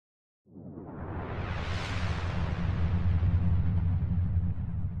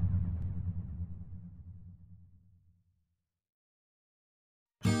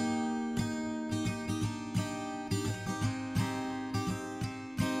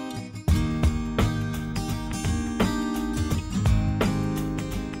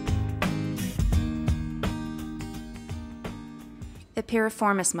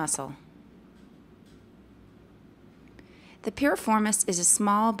Piriformis muscle. The piriformis is a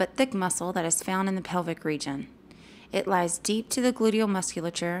small but thick muscle that is found in the pelvic region. It lies deep to the gluteal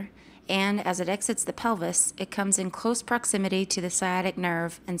musculature, and as it exits the pelvis, it comes in close proximity to the sciatic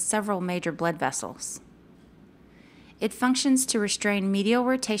nerve and several major blood vessels. It functions to restrain medial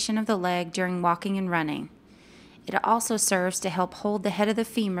rotation of the leg during walking and running. It also serves to help hold the head of the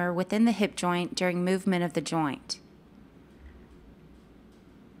femur within the hip joint during movement of the joint.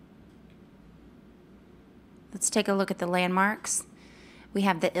 Let's take a look at the landmarks. We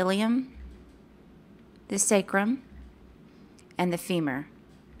have the ilium, the sacrum, and the femur.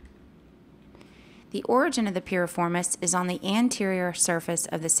 The origin of the piriformis is on the anterior surface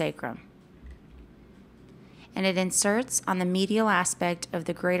of the sacrum, and it inserts on the medial aspect of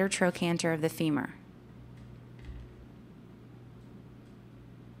the greater trochanter of the femur.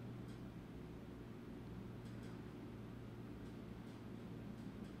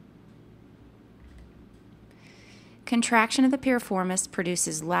 Contraction of the piriformis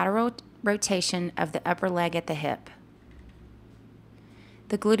produces lateral rotation of the upper leg at the hip.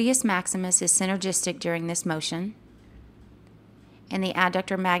 The gluteus maximus is synergistic during this motion, and the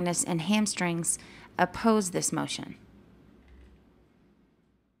adductor magnus and hamstrings oppose this motion.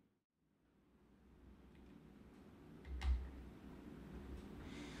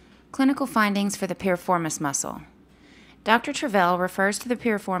 Clinical findings for the piriformis muscle. Dr. Travell refers to the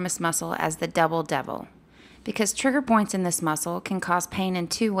piriformis muscle as the double devil, because trigger points in this muscle can cause pain in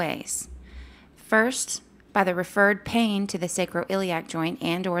two ways. First, by the referred pain to the sacroiliac joint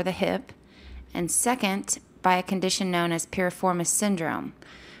and or the hip, and second, by a condition known as piriformis syndrome,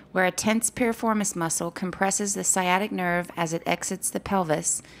 where a tense piriformis muscle compresses the sciatic nerve as it exits the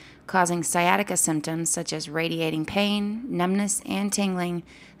pelvis, causing sciatica symptoms such as radiating pain, numbness, and tingling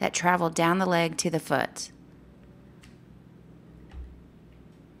that travel down the leg to the foot.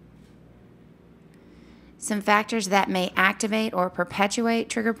 Some factors that may activate or perpetuate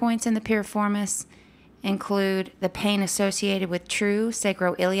trigger points in the piriformis include the pain associated with true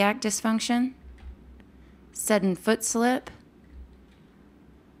sacroiliac dysfunction, sudden foot slip,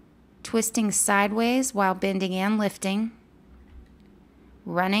 twisting sideways while bending and lifting,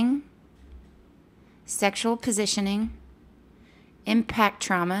 running, sexual positioning, impact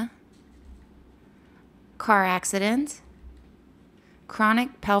trauma, car accident,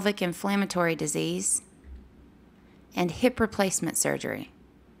 chronic pelvic inflammatory disease, and hip replacement surgery.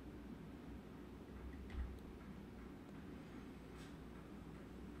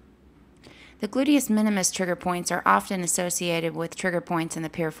 The gluteus minimus trigger points are often associated with trigger points in the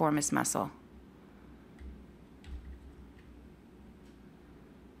piriformis muscle.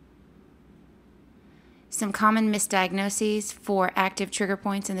 Some common misdiagnoses for active trigger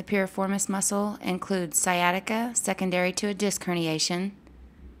points in the piriformis muscle include sciatica secondary to a disc herniation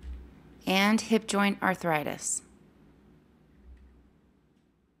and hip joint arthritis.